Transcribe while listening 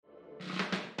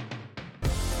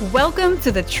Welcome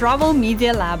to the Travel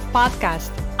Media Lab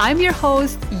podcast. I'm your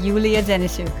host, Yulia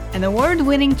Denisuk, an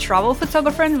award-winning travel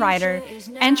photographer and writer,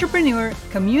 entrepreneur,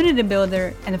 community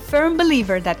builder, and a firm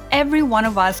believer that every one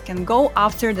of us can go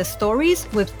after the stories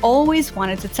we've always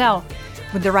wanted to tell,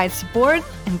 with the right support,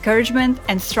 encouragement,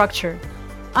 and structure.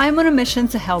 I'm on a mission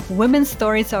to help women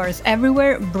storytellers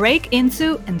everywhere break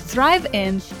into and thrive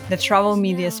in the travel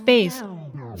media space.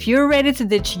 If you're ready to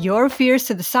ditch your fears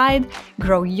to the side,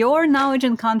 grow your knowledge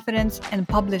and confidence, and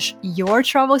publish your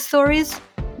travel stories,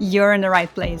 you're in the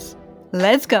right place.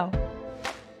 Let's go!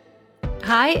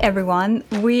 Hi everyone,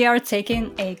 we are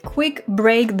taking a quick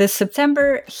break this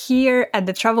September here at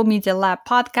the Travel Media Lab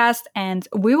podcast, and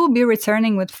we will be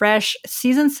returning with fresh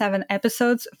Season 7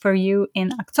 episodes for you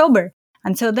in October.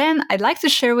 Until then, I'd like to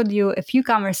share with you a few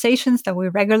conversations that we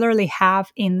regularly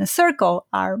have in The Circle,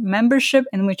 our membership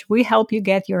in which we help you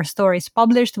get your stories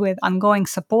published with ongoing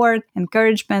support,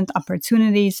 encouragement,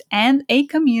 opportunities, and a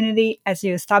community as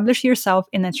you establish yourself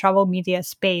in the travel media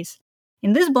space.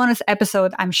 In this bonus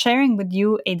episode, I'm sharing with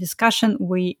you a discussion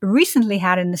we recently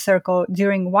had in The Circle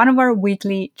during one of our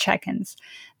weekly check-ins.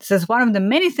 This is one of the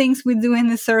many things we do in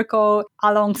The Circle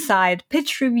alongside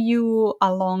pitch review,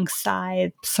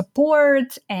 alongside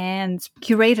support and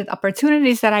curated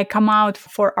opportunities that I come out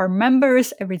for our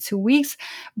members every 2 weeks.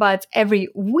 But every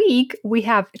week we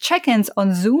have check-ins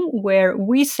on Zoom where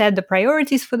we set the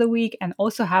priorities for the week and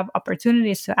also have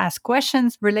opportunities to ask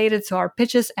questions related to our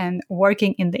pitches and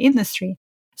working in the industry.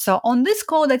 So on this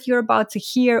call that you're about to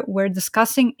hear, we're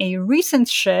discussing a recent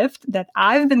shift that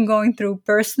I've been going through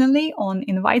personally on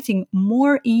inviting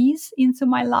more ease into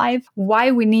my life, why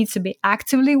we need to be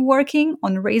actively working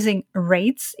on raising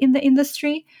rates in the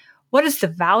industry, what is the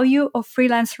value of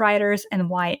freelance writers, and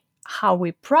why how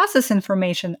we process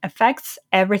information affects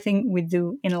everything we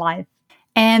do in life.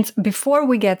 And before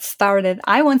we get started,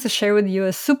 I want to share with you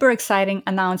a super exciting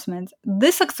announcement.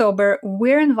 This October,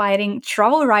 we're inviting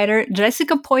travel writer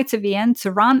Jessica Poitevien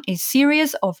to run a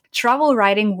series of travel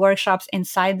writing workshops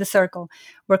inside The Circle.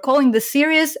 We're calling the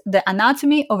series The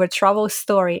Anatomy of a Travel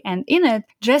Story. And in it,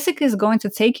 Jessica is going to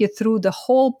take you through the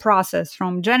whole process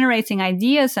from generating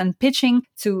ideas and pitching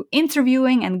to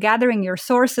interviewing and gathering your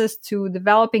sources to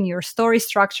developing your story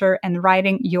structure and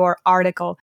writing your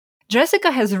article. Jessica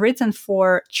has written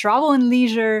for Travel and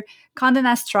Leisure, Condé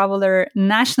Nast Traveler,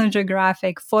 National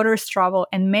Geographic, Photos Travel,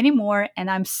 and many more, and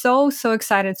I'm so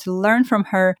excited to learn from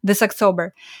her this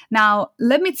October. Now,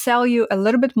 let me tell you a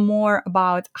little bit more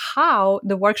about how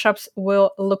the workshops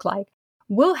will look like.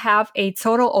 We'll have a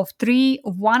total of 3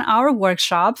 one-hour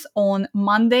workshops on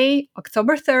Monday,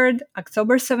 October 3rd,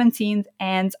 October 17th,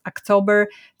 and October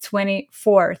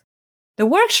 24th. The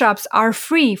workshops are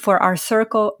free for our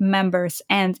Circle members,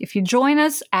 and if you join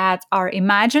us at our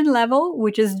Imagine level,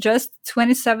 which is just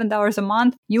 $27 a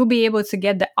month, you'll be able to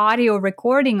get the audio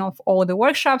recording of all the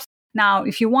workshops. Now,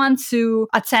 if you want to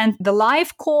attend the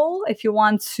live call, if you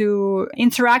want to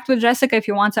interact with Jessica, if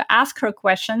you want to ask her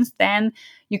questions, then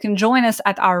you can join us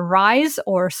at our Rise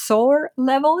or Soar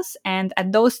levels, and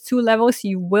at those 2 levels,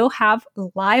 you will have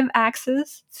live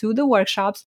access to the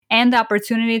workshops and the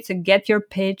opportunity to get your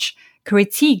pitch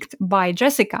critiqued by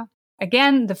Jessica.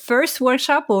 Again, the first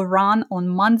workshop will run on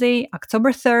Monday,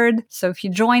 October 3rd. So if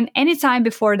you join anytime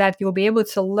before that, you'll be able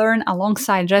to learn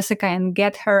alongside Jessica and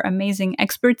get her amazing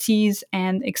expertise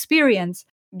and experience.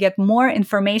 Get more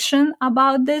information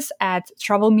about this at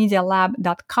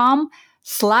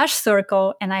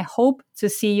travelmedialab.com/circle, and I hope to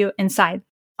see you inside.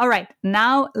 All right,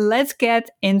 now let's get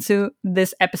into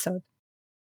this episode.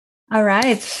 All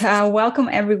right. Welcome,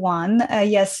 everyone.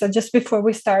 Yes. So just before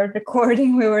we started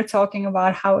recording, we were talking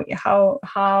about how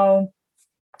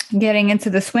getting into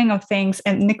the swing of things.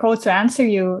 And Nicole, to answer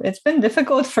you, it's been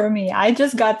difficult for me. I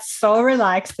just got so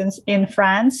relaxed in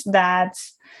France that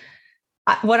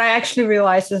what I actually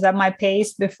realized is that my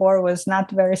pace before was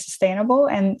not very sustainable.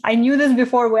 And I knew this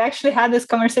before. We actually had this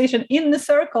conversation in The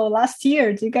Circle last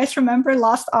year. Do you guys remember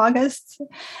last August?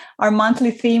 Our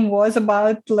monthly theme was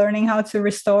about learning how to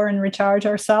restore and recharge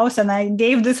ourselves. And I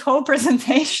gave this whole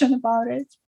presentation about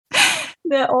it.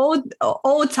 The old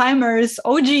timers,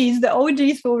 the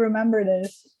OGs will remember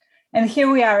this. And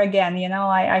here we are again. You know,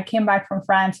 I came back from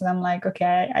France and I'm like,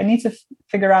 okay, I need to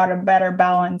figure out a better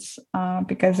balance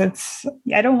because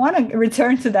I don't want to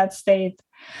return to that state.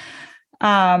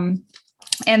 And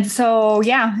so,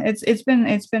 yeah, it's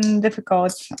been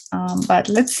difficult. But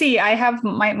let's see. I have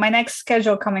my next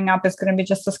schedule coming up is going to be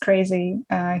just as crazy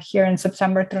here in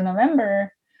September through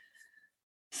November.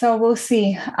 So we'll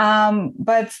see.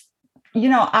 But, you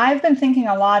know, I've been thinking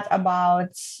a lot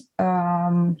about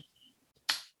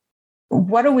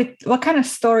what kind of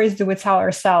stories do we tell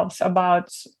ourselves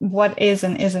about what is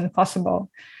and isn't possible?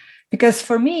 Because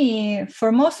for me,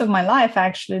 for most of my life,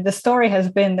 actually, the story has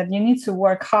been that you need to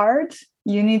work hard,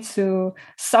 you need to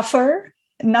suffer.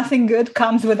 Nothing good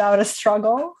comes without a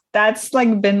struggle. That's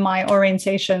like been my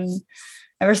orientation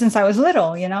ever since I was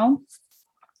little,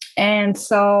 And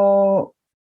so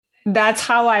that's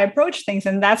how I approach things,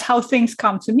 and that's how things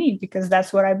come to me, because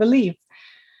that's what I believe.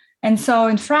 And so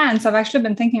in France, I've actually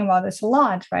been thinking about this a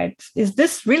lot, right? Is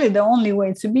this really the only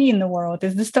way to be in the world?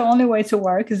 Is this the only way to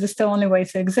work? Is this the only way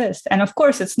to exist? And of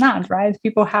course, it's not, right?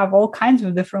 People have all kinds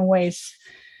of different ways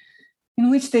in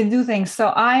which they do things.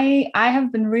 So I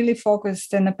have been really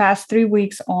focused in the past 3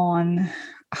 weeks on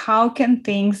how can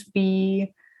things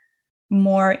be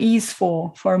more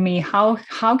easeful for me? How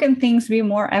can things be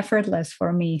more effortless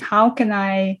for me? How can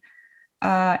I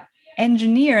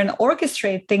engineer and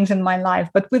orchestrate things in my life,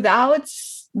 but without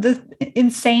the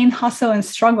insane hustle and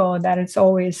struggle that it's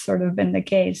always sort of been the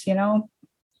case,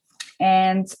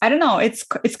 And I don't know, it's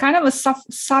kind of a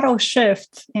subtle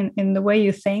shift in the way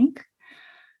you think.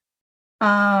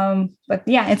 But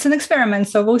yeah, it's an experiment,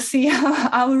 so we'll see.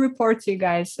 I will report to you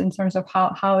guys in terms of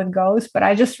how it goes. But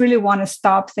I just really want to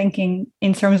stop thinking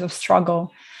in terms of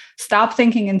struggle. Stop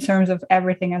thinking in terms of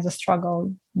everything as a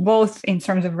struggle, both in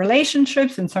terms of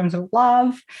relationships, in terms of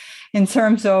love, in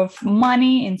terms of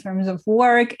money, in terms of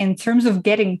work, in terms of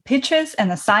getting pitches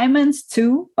and assignments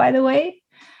too, by the way.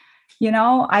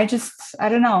 I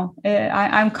don't know.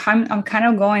 I'm kind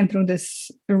of going through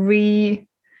this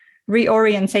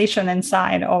reorientation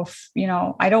inside of,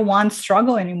 I don't want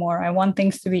struggle anymore. I want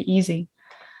things to be easy.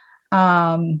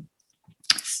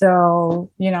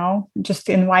 So, just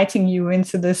inviting you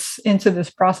into this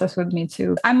process with me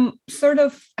too. I'm sort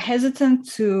of hesitant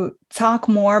to talk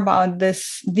more about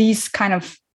these kind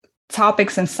of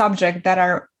topics and subjects that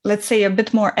are, let's say, a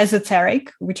bit more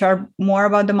esoteric, which are more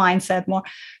about the mindset, more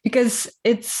because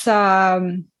it's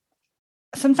sometimes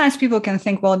people can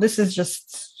think, well, this is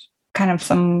just kind of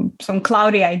some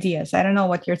cloudy ideas. I don't know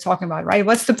what you're talking about, right?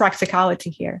 What's the practicality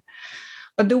here?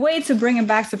 But the way to bring it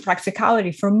back to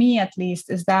practicality, for me at least,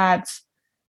 is that,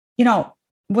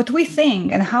 what we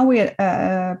think and how we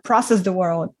process the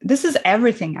world, this is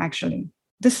everything, actually.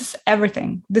 This is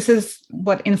everything. This is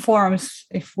what informs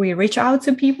if we reach out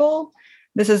to people.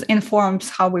 This informs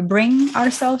how we bring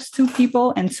ourselves to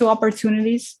people and to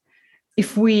opportunities.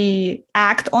 If we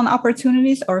act on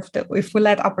opportunities, or if we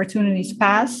let opportunities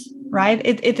pass, right?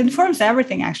 It informs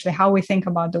everything, actually, how we think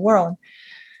about the world.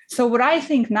 So what I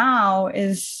think now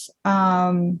is,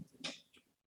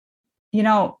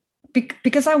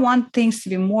 because I want things to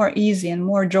be more easy and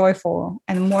more joyful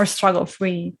and more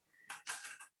struggle-free,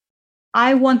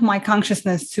 I want my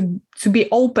consciousness to be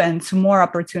open to more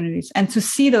opportunities and to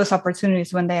see those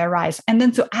opportunities when they arise, and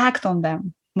then to act on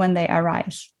them when they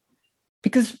arise.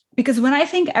 Because when I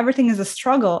think everything is a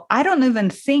struggle, I don't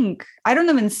even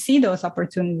see those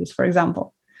opportunities, for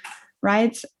example.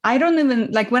 Right? I don't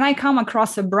even, like, when I come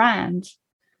across a brand,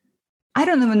 I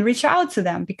don't even reach out to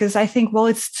them because I think, well,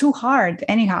 it's too hard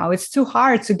anyhow. It's too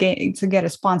hard to get a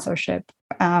sponsorship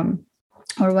or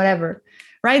whatever.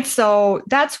 Right? So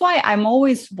that's why I'm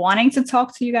always wanting to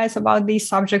talk to you guys about these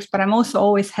subjects, but I'm also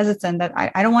always hesitant that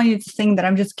I don't want you to think that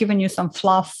I'm just giving you some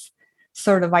fluff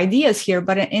sort of ideas here.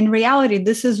 But in reality,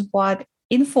 this is what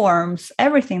informs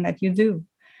everything that you do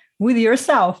with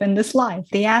yourself in this life.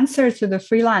 The answer to the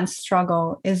freelance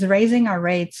struggle is raising our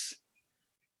rates.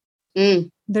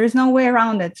 There's no way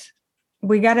around it.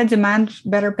 We got to demand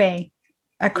better pay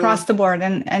across the board.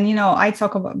 And I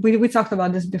talk about, we talked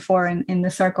about this before in the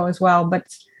circle as well, but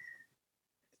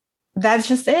that's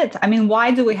just it. I mean,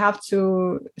 why do we have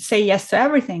to say yes to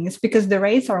everything? It's because the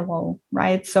rates are low,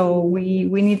 right? So we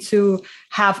need to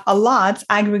have a lot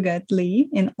aggregately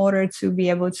in order to be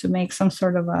able to make some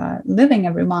sort of a living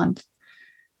every month.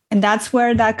 And that's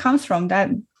where that comes from, that,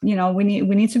 we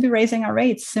need to be raising our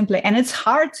rates simply. And it's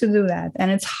hard to do that. And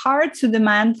it's hard to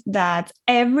demand that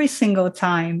every single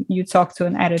time you talk to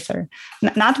an editor,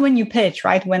 not when you pitch,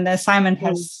 right? When the assignment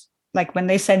has, like when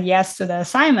they said yes to the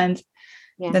assignment,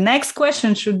 the next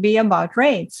question should be about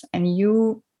rates, and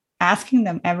you asking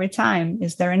them every time,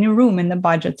 is there any room in the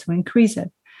budget to increase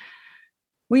it?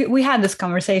 We had this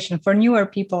conversation. For newer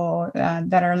people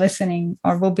that are listening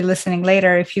or will be listening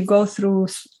later, if you go through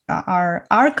our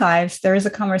archives, there is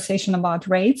a conversation about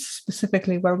rates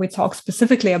specifically, where we talk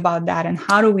specifically about that and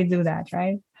how do we do that,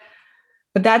 right?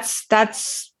 But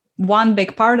that's one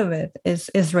big part of it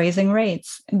is raising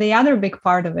rates. The other big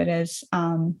part of it is,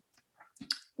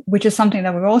 which is something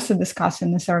that we've also discussed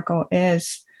in the circle,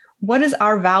 is what is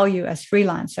our value as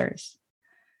freelancers?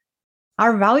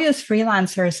 Our value as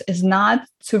freelancers is not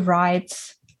to write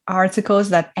articles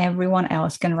that everyone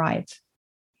else can write.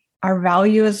 Our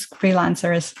value as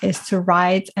freelancers is to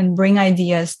write and bring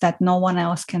ideas that no one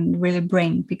else can really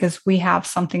bring, because we have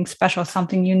something special,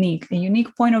 something unique, a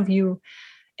unique point of view,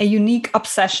 a unique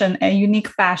obsession, a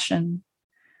unique passion,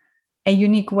 a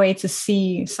unique way to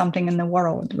see something in the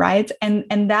world, right?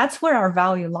 And that's where our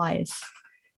value lies.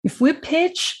 If we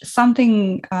pitch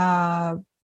something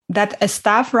that a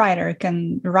staff writer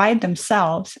can write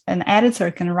themselves, an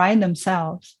editor can write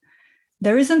themselves,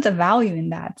 there isn't a value in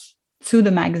that to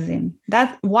the magazine.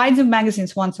 That why do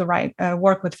magazines want to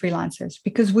work with freelancers?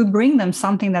 Because we bring them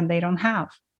something that they don't have.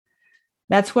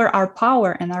 That's where our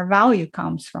power and our value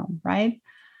comes from, right?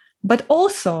 But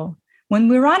also, when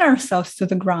we run ourselves to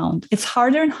the ground, it's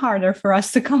harder and harder for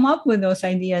us to come up with those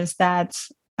ideas that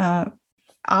are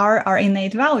our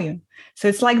innate value. So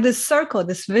it's like this circle,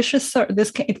 this vicious circle.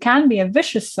 It can be a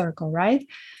vicious circle, right?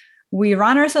 We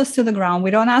run ourselves to the ground.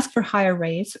 We don't ask for higher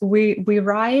rates. We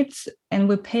write and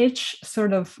we pitch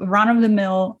sort of run of the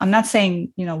mill. I'm not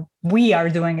saying we are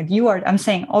doing it. You are. I'm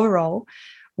saying overall,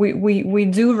 we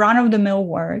do run of the mill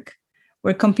work.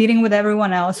 We're competing with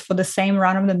everyone else for the same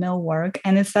run of the mill work,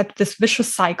 and it's that this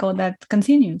vicious cycle that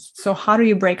continues. So how do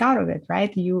you break out of it,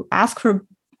 right? You ask for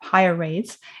higher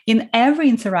rates in every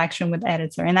interaction with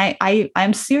editor, and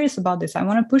I'm serious about this. I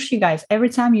want to push you guys. Every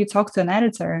time you talk to an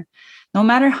editor, no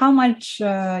matter how much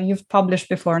you've published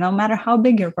before, no matter how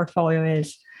big your portfolio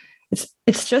is,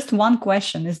 it's just one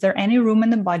question: is there any room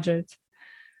in the budget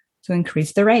to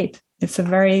increase the rate? It's a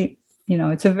very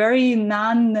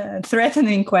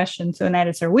non-threatening question to an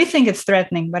editor. We think it's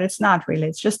threatening, but it's not really.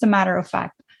 It's just a matter of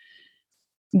fact.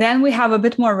 Then we have a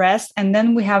bit more rest, and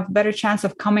then we have better chance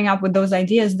of coming up with those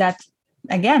ideas that,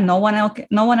 again, no one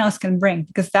else can bring,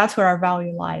 because that's where our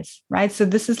value lies, right? So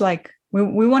this is like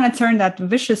we want to turn that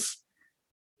vicious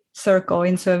circle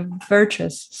into a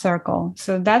virtuous circle.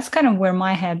 So that's kind of where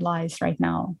my head lies right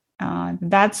now.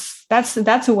 That's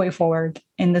a way forward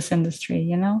in this industry,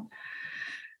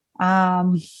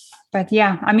 But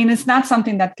yeah, I mean, it's not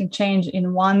something that can change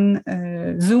in one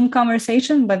Zoom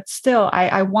conversation, but still,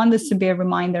 I want this to be a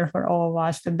reminder for all of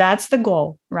us that that's the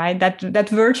goal, right? That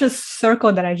virtuous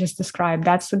circle that I just described,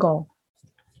 that's the goal.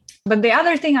 But the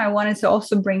other thing I wanted to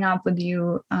also bring up with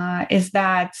you is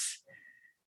that,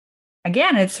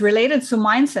 again, it's related to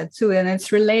mindset too, and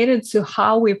it's related to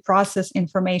how we process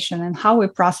information and how we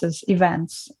process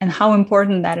events and how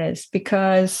important that is,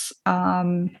 because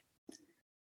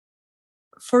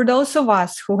for those of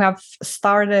us who have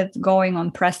started going on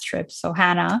press trips, so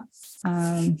Hannah,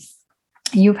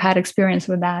 you've had experience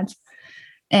with that,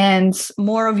 and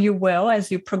more of you will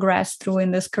as you progress through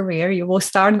in this career. You will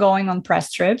start going on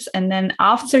press trips, and then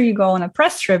after you go on a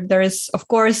press trip, there is, of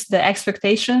course, the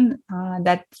expectation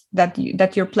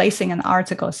that you're placing an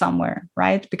article somewhere,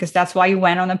 right? Because that's why you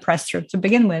went on a press trip to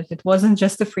begin with. It wasn't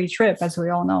just a free trip, as we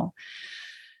all know.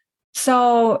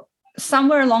 So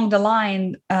somewhere along the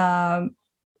line,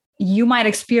 you might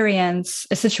experience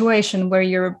a situation where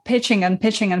you're pitching and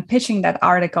pitching and pitching that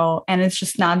article, and it's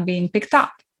just not being picked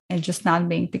up. It's just not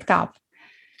being picked up.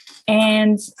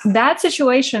 And that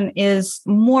situation is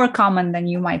more common than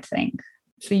you might think.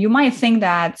 So you might think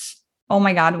that, oh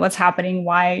my God, what's happening?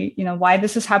 Why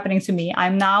this is happening to me?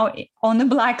 I'm now on the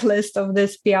blacklist of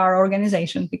this PR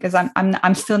organization because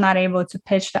I'm still not able to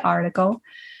pitch the article.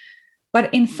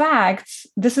 But in fact,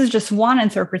 this is just one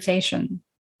interpretation.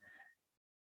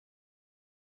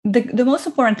 The most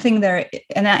important thing there,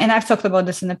 and I've talked about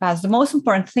this in the past, the most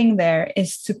important thing there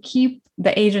is to keep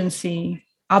the agency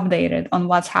updated on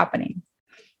what's happening.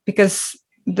 Because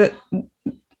the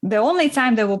only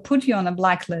time they will put you on a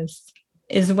blacklist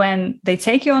is when they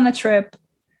take you on a trip,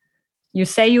 you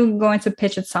say you're going to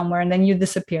pitch it somewhere, and then you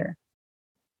disappear.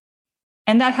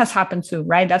 And that has happened too,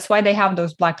 right? That's why they have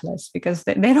those blacklists, because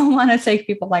they don't want to take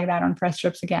people like that on press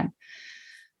trips again.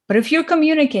 But if you're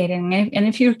communicating and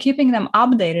if you're keeping them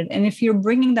updated and if you're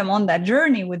bringing them on that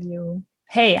journey with you,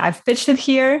 hey, I've pitched it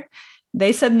here.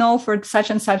 They said no for such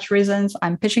and such reasons.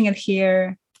 I'm pitching it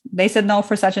here. They said no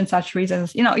for such and such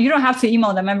reasons. You don't have to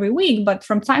email them every week, but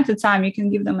from time to time, you can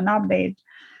give them an update.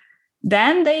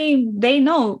 Then they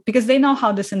know, because they know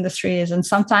how this industry is. And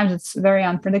sometimes it's very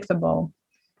unpredictable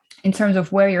in terms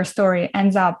of where your story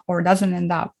ends up or doesn't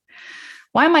end up.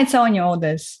 Why am I telling you all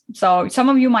this? So some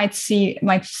of you might have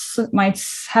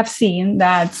seen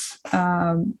that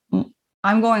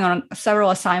I'm going on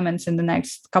several assignments in the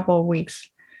next couple of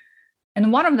weeks.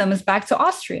 And one of them is back to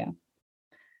Austria.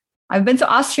 I've been to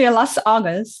Austria last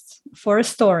August for a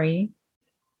story,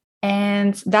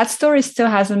 and that story still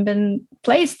hasn't been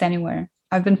placed anywhere.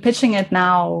 I've been pitching it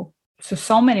now to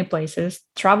so many places,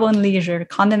 Travel and Leisure,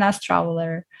 Condé Nast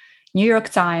Traveler, New York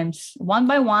Times, one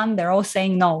by one, they're all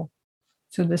saying no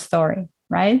to the story,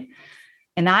 right?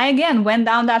 And I, again, went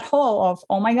down that hole of,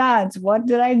 oh my God, what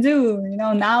did I do?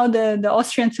 Now the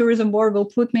Austrian Tourism Board will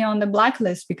put me on the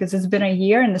blacklist because it's been a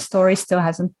year and the story still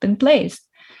hasn't been placed.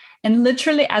 And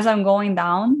literally, as I'm going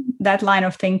down that line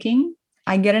of thinking,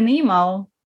 I get an email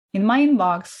in my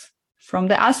inbox from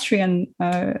the Austrian,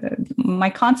 my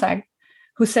contact,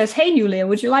 who says, hey, Julia,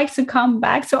 would you like to come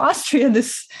back to Austria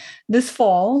this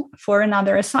fall for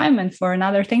another assignment, for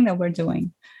another thing that we're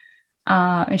doing?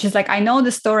 And she's like, I know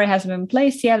the story hasn't been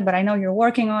placed yet, but I know you're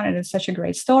working on it. It's such a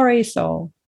great story.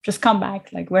 So just come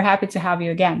back. Like, we're happy to have you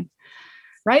again.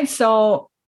 Right. So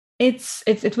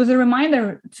it was a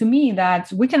reminder to me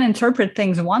that we can interpret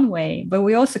things one way, but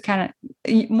we also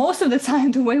most of the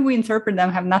time, the way we interpret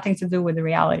them have nothing to do with the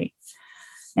reality.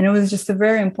 And it was just a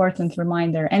very important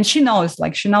reminder. And she knows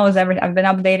everything. I've been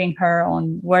updating her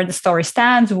on where the story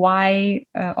stands, why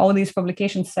all these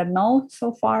publications said no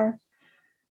so far.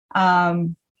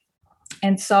 And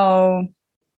so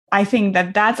I think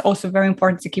that that's also very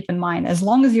important to keep in mind. As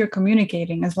long as you're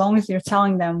communicating, as long as you're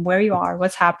telling them where you are,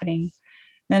 what's happening,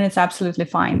 then it's absolutely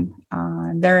fine.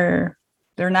 They're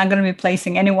not going to be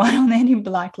placing anyone on any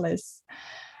blacklist.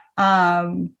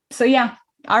 So yeah,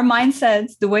 our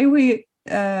mindsets, the way we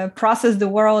process the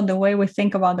world, the way we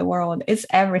think about the world, it's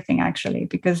everything actually,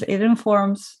 because it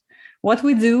informs what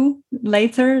we do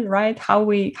later, right? How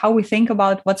we think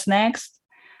about what's next,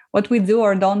 what we do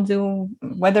or don't do,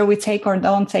 whether we take or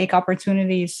don't take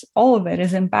opportunities. All of it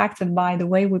is impacted by the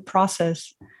way we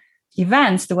process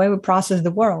events, the way we process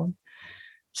the world.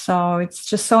 So it's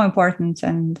just so important.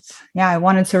 And yeah, I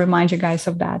wanted to remind you guys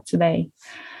of that today.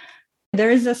 There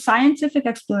is a scientific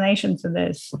explanation to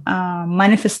this,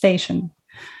 manifestation.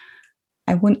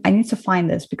 I need to find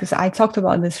this because I talked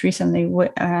about this recently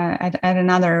at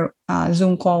another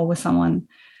Zoom call with someone.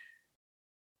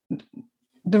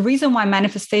 The reason why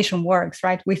manifestation works,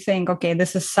 right? We think, okay,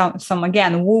 this is some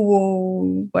again,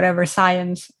 woo-woo, whatever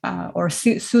science or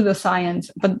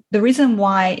pseudoscience. But the reason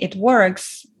why it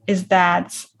works is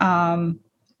that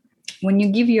when you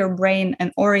give your brain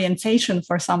an orientation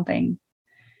for something,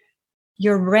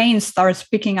 your brain starts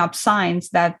picking up signs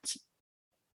that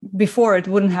before it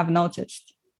wouldn't have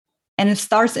noticed. And it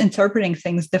starts interpreting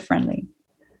things differently.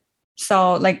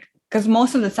 So because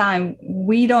most of the time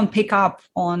we don't pick up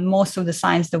on most of the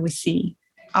signs that we see.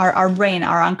 Our brain,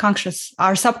 our unconscious,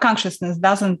 our subconsciousness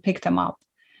doesn't pick them up.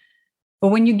 But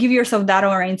when you give yourself that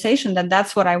orientation,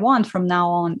 that's what I want from now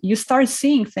on, you start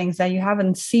seeing things that you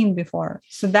haven't seen before.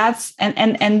 So that's,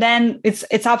 and then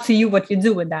it's up to you what you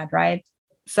do with that, right?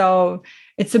 So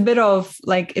it's a bit of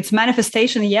it's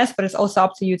manifestation, yes, but it's also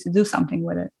up to you to do something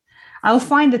with it. I'll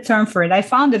find the term for it. I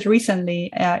found it recently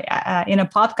in a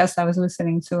podcast I was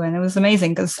listening to, and it was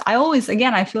amazing because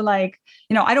I feel like,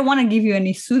 I don't want to give you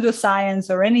any pseudoscience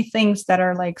or any things that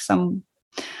are like some,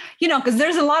 because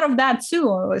there's a lot of that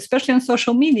too, especially on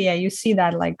social media. You see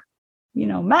that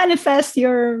manifest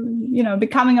your,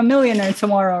 becoming a millionaire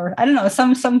tomorrow, or I don't know,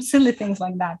 some silly things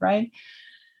like that, right?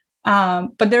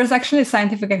 But there's actually a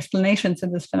scientific explanation to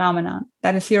this phenomenon.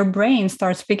 That is, your brain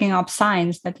starts picking up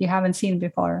signs that you haven't seen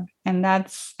before, and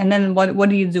then what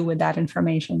do you do with that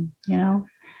information?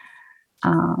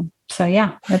 So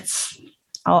yeah,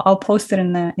 I'll post it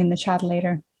in the chat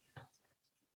later.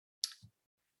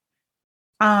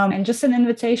 And just an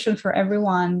invitation for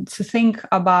everyone to think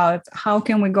about how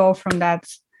can we go from that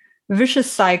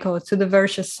vicious cycle to the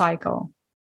virtuous cycle,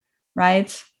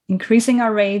 right? Increasing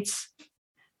our rates,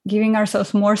 giving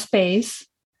ourselves more space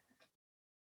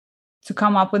to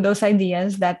come up with those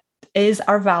ideas that is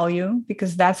our value,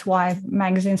 because that's why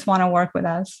magazines want to work with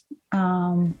us.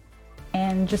 And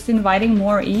just inviting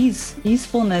more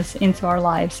easefulness into our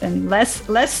lives, and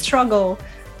less struggle,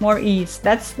 more ease.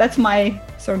 That's my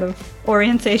sort of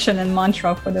orientation and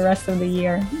mantra for the rest of the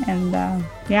year. And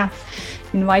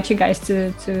invite you guys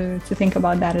to think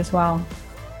about that as well.